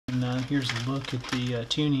here's a look at the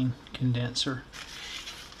tuning condenser.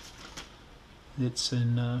 It's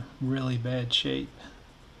in really bad shape.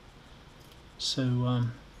 So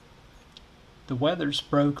the weather's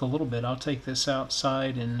broke a little bit. I'll take this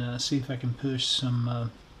outside and see if I can push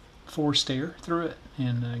some forced air through it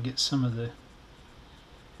and get some of the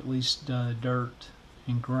at least dirt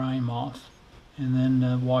and grime off, and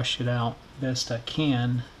then wash it out best I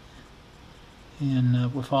can.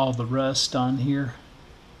 And with all the rust on here,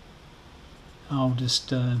 I'll just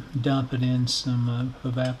dump it in some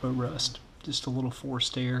evapo-rust. Just a little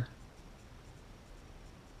forced air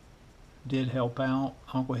did help out.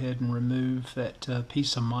 I'll go ahead and remove that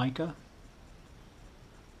piece of mica.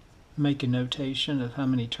 Make a notation of how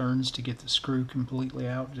many turns to get the screw completely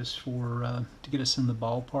out, just for to get us in the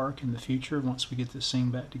ballpark in the future once we get this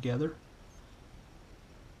thing back together.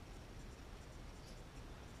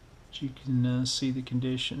 But you can see the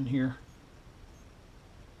condition here.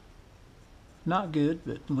 Not good,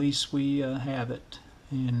 but at least we have it,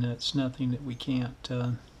 and it's nothing that we can't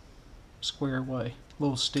square away. A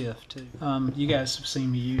little stiff too. You guys have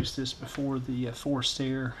seen me use this before, the forced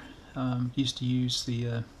air. Used to use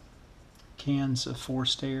the cans of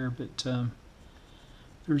forced air, but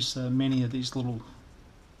there's many of these little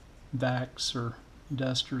vacs or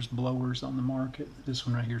dusters, blowers on the market. This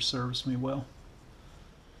one right here serves me well.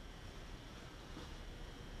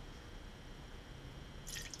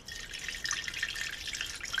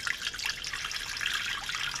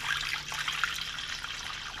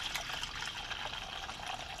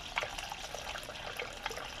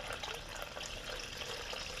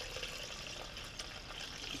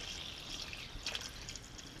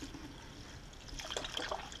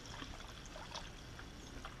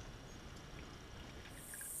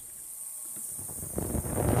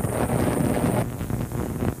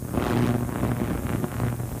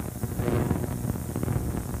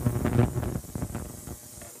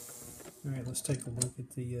 Alright, let's take a look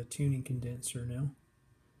at the tuning condenser now.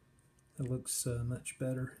 It looks much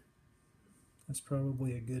better. That's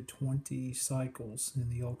probably a good 20 cycles in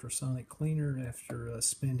the ultrasonic cleaner after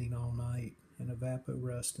spending all night in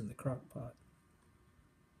evapo-rust in the crock pot.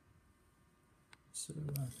 So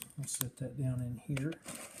I'll set that down in here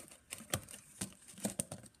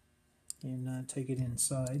and take it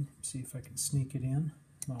inside, see if I can sneak it in,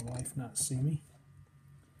 my wife not see me.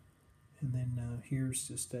 And then here's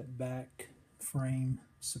just that back frame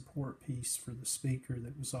support piece for the speaker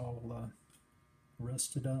that was all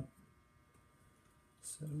rusted up.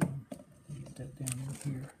 So get that down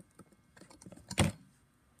in here.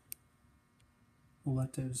 We'll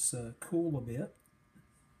let those cool a bit.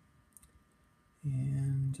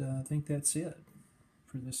 And I think that's it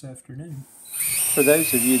for this afternoon. For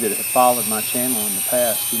those of you that have followed my channel in the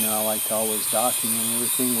past, you know I like to always document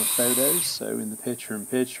everything with photos. So in the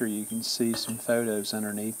picture-in-picture you can see some photos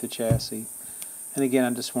underneath the chassis. And again,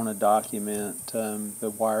 I just want to document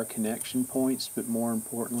the wire connection points, but more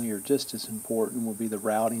importantly, or just as important, will be the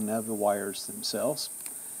routing of the wires themselves.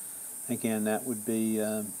 Again, that would be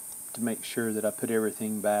to make sure that I put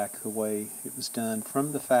everything back the way it was done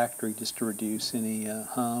from the factory, just to reduce any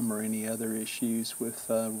hum or any other issues with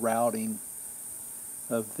routing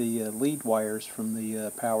of the lead wires from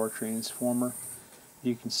the power transformer.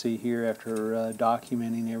 You can see here, after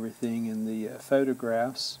documenting everything in the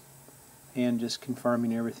photographs and just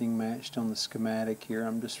confirming everything matched on the schematic here,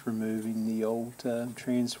 I'm just removing the old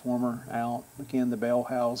transformer out. Again, the bell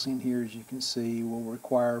housing here, as you can see, will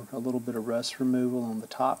require a little bit of rust removal on the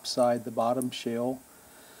top side. The bottom shell,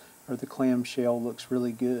 or the clamshell, looks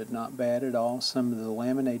really good, not bad at all. Some of the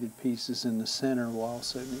laminated pieces in the center will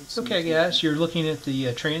also need some. Okay guys, you're looking at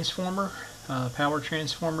the transformer, power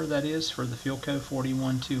transformer that is, for the Philco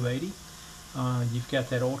 41280. You've got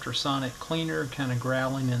that ultrasonic cleaner kind of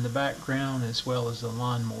growling in the background, as well as the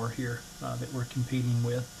lawnmower here that we're competing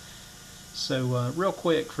with. So real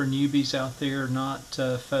quick, for newbies out there, not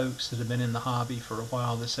folks that have been in the hobby for a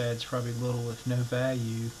while, this adds probably little if no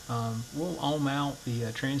value. We'll ohm out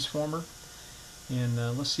the transformer,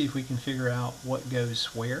 and let's see if we can figure out what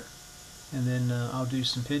goes where. And then I'll do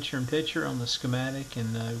some picture-in-picture on the schematic,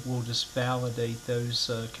 and we'll just validate those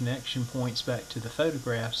connection points back to the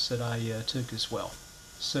photographs that I took as well.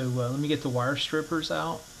 So let me get the wire strippers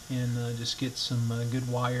out and just get some good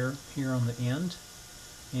wire here on the end,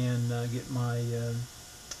 and get my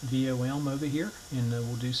VOM over here, and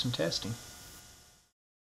we'll do some testing.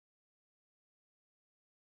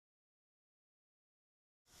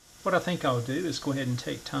 What I think I'll do is go ahead and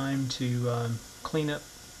take time to clean up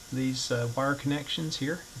these wire connections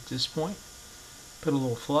here at this point. Put a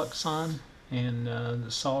little flux on, and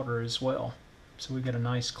the solder as well. So we've got a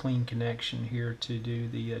nice clean connection here to do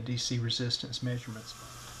the DC resistance measurements.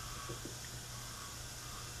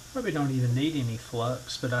 Probably don't even need any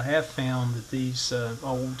flux, but I have found that these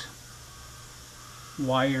old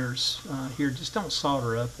wires here just don't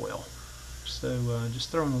solder up well. So just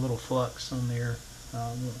throwing a little flux on there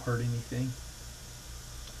won't hurt anything.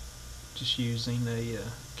 Just using a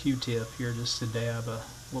Q-tip here just to dab a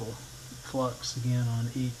little flux again on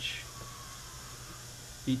each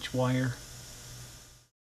wire.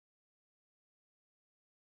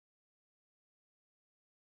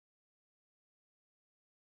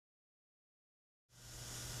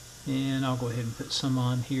 And I'll go ahead and put some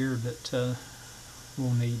on here, but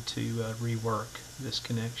we'll need to rework this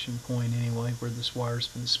connection point anyway, where this wire's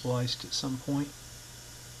been spliced at some point.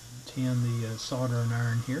 Tin the soldering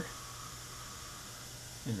iron here.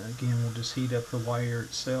 And again, we'll just heat up the wire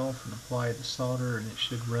itself and apply the solder, and it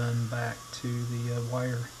should run back to the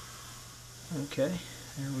wire. Okay,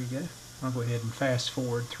 there we go. I'll go ahead and fast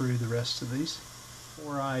forward through the rest of these.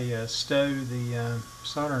 Before I stow the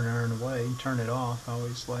soldering iron away and turn it off, I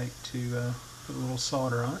always like to put a little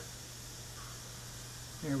solder on it.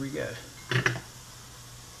 There we go.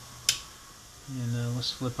 And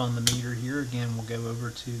let's flip on the meter here. Again, we'll go over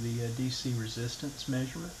to the DC resistance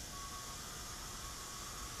measurement.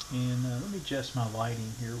 And let me adjust my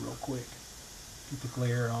lighting here real quick. Get the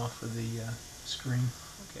glare off of the screen.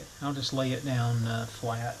 Okay, I'll just lay it down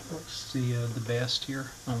flat. Looks the best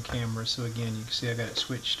here on camera. So again, you can see I got it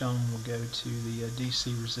switched on. We'll go to the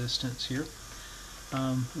DC resistance here.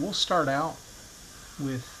 We'll start out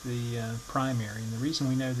with the primary, and the reason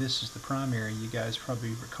we know this is the primary, you guys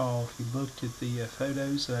probably recall if you looked at the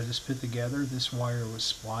photos that I just put together, this wire was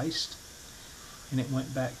spliced and it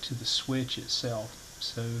went back to the switch itself.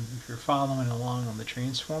 So if you're following along on the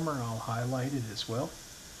transformer, I'll highlight it as well,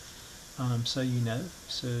 so you know.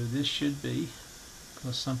 So this should be,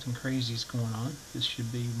 unless something crazy is going on, this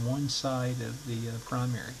should be one side of the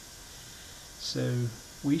primary. So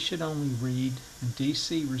we should only read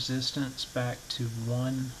DC resistance back to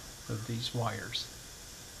one of these wires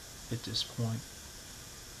at this point.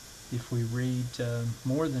 If we read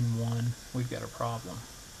more than one, we've got a problem.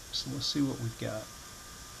 So let's see what we've got.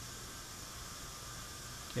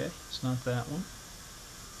 Okay, it's not that one.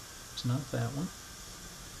 It's not that one.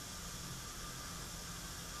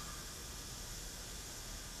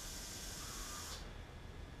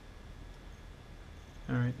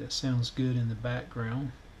 Alright, that sounds good in the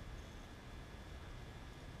background.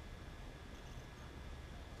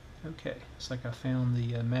 Okay, it's like I found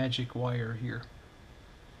the magic wire here.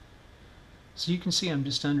 So you can see I'm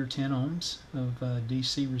just under 10 ohms of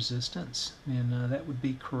DC resistance, and that would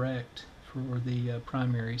be correct for the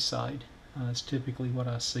primary side. It's typically what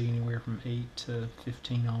I see, anywhere from 8 to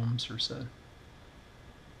 15 ohms or so.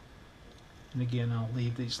 And again, I'll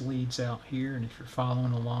leave these leads out here, and if you're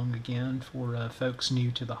following along again, for folks new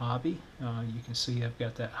to the hobby, you can see I've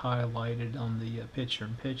got that highlighted on the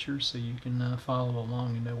picture-in-picture, so you can follow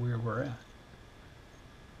along and know where we're at.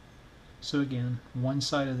 So again, one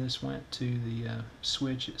side of this went to the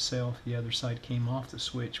switch itself, the other side came off the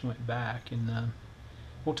switch, went back, and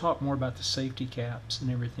we'll talk more about the safety caps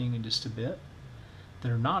and everything in just a bit.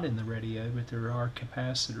 They're not in the radio, but there are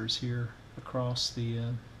capacitors here across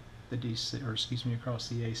the DC, or excuse me, across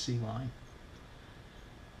the AC line.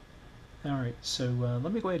 Alright, so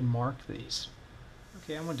let me go ahead and mark these.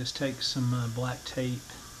 Okay, I'm going to just take some black tape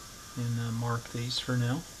and mark these for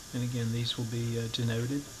now. And again, these will be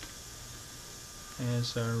denoted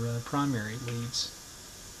as our primary leads.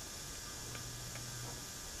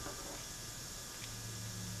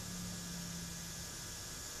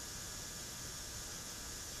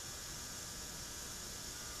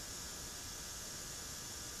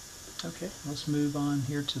 Okay, let's move on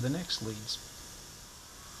here to the next leads.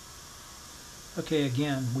 Okay,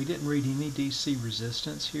 again, we didn't read any DC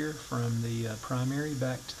resistance here from the primary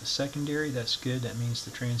back to the secondary. That's good. That means the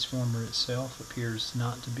transformer itself appears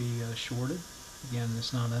not to be shorted. Again,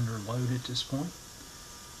 it's not under load at this point.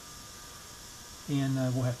 And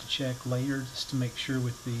we'll have to check later just to make sure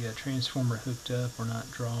with the transformer hooked up we're not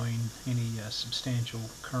drawing any substantial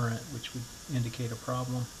current, which would indicate a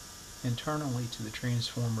problem internally to the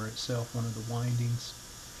transformer itself, one of the windings.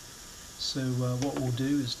 So what we'll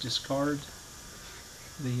do is discard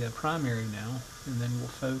the primary now, and then we'll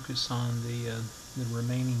focus on the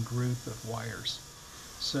remaining group of wires.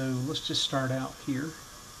 So let's just start out here.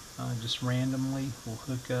 Just randomly we'll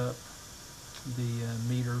hook up the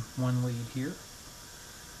meter one lead here.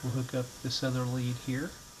 We'll hook up this other lead here.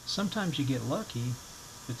 Sometimes you get lucky,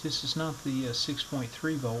 but this is not the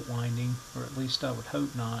 6.3 volt winding, or at least I would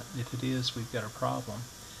hope not. If it is, we've got a problem.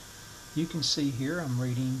 You can see here I'm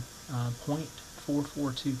reading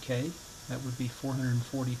 0.442K. That would be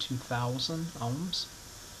 442,000 ohms.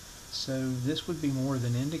 So this would be more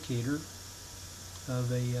than an indicator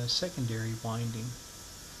of a secondary winding.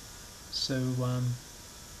 So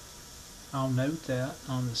I'll note that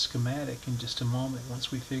on the schematic in just a moment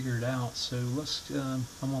once we figure it out. So I'm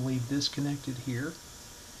going to leave this connected here,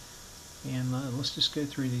 and let's just go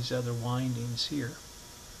through these other windings here.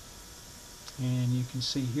 And you can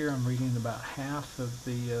see here I'm reading about half of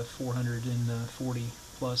the 440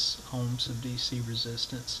 plus ohms of DC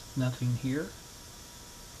resistance. Nothing here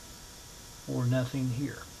or nothing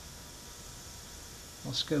here.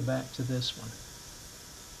 Let's go back to this one.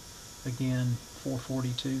 Again,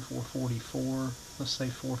 442, 444, let's say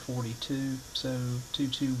 442, so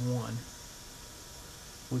 221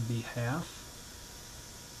 would be half.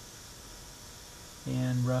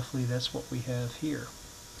 And roughly that's what we have here.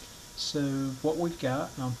 So what we've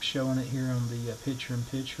got, I'm showing it here on the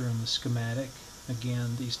picture-in-picture on the schematic.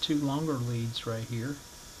 Again, these two longer leads right here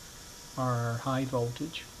are high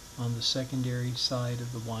voltage on the secondary side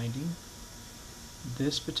of the winding.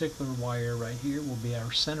 This particular wire right here will be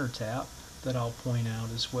our center tap that I'll point out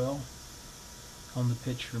as well on the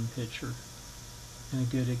picture-in-picture. And a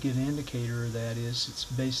good indicator of that is it's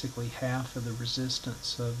basically half of the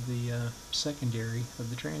resistance of the secondary of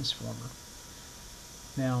the transformer.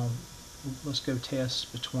 Now let's go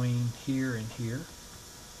test between here and here.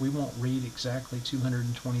 We won't read exactly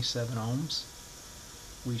 227 ohms.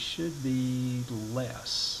 We should be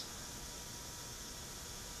less.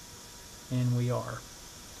 And we are.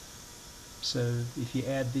 So if you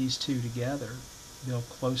add these two together, they'll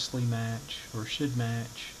closely match, or should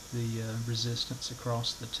match, the resistance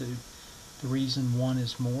across the two. The reason one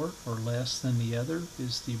is more or less than the other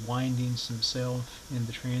is the windings themselves in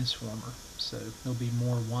the transformer. So there'll be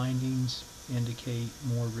more windings, indicate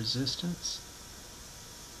more resistance.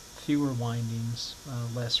 Fewer windings,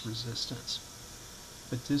 less resistance.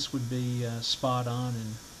 But this would be spot on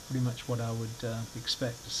and pretty much what I would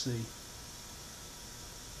expect to see.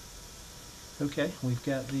 Okay, we've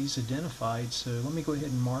got these identified, so let me go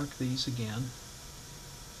ahead and mark these again.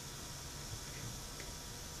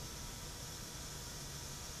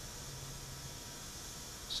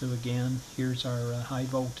 So again, here's our high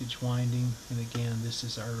voltage winding, and again, this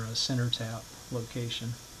is our center tap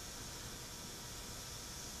location.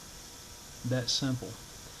 That's simple.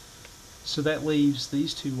 So that leaves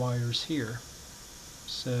these two wires here.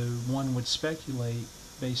 So one would speculate,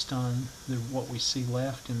 based on what we see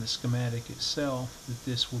left in the schematic itself, that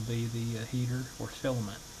this will be the heater or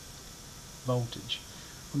filament voltage.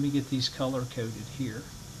 Let me get these color coded here,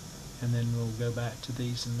 and then we'll go back to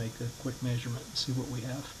these and make a quick measurement and see what we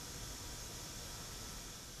have.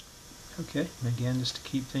 Okay, and again, just to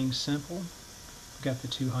keep things simple, we've got the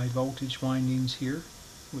two high voltage windings here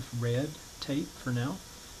with red tape for now,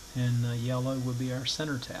 and yellow will be our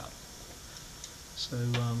center tap. So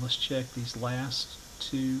let's check these last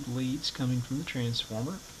two leads coming from the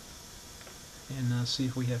transformer and see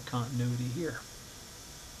if we have continuity here.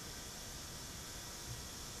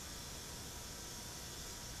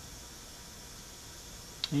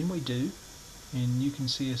 And we do, and you can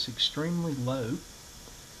see it's extremely low,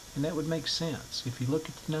 and that would make sense. If you look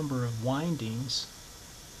at the number of windings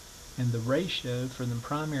and the ratio from the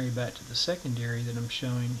primary back to the secondary that I'm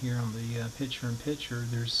showing here on the picture-in-picture,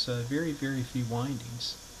 there's very, very few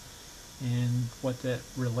windings. And what that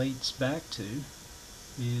relates back to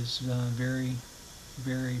is very,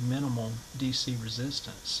 very minimal DC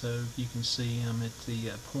resistance. So you can see I'm at the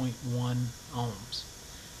 0.1 ohms.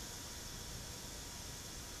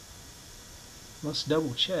 Let's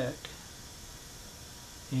double check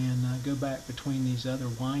and go back between these other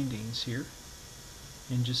windings here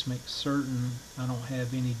and just make certain I don't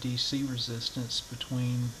have any DC resistance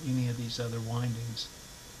between any of these other windings.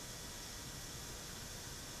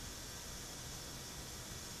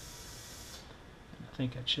 I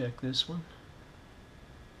think I checked this one.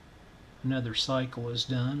 Another cycle is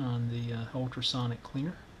done on the ultrasonic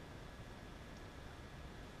cleaner.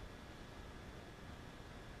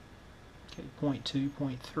 Okay, 0.2,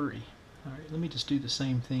 0.3. Alright, let me just do the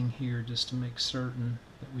same thing here just to make certain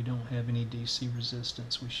that we don't have any DC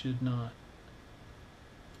resistance. We should not.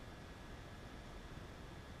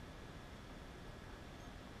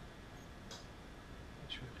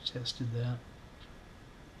 Make sure I tested that.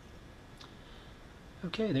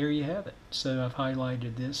 Okay, there you have it. So I've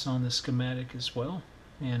highlighted this on the schematic as well,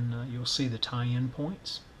 and you'll see the tie-in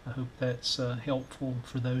points. I hope that's helpful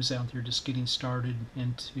for those out there just getting started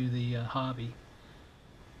into the hobby.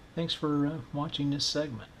 Thanks for watching this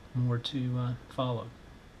segment. More to follow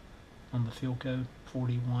on the Philco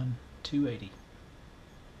 41 280.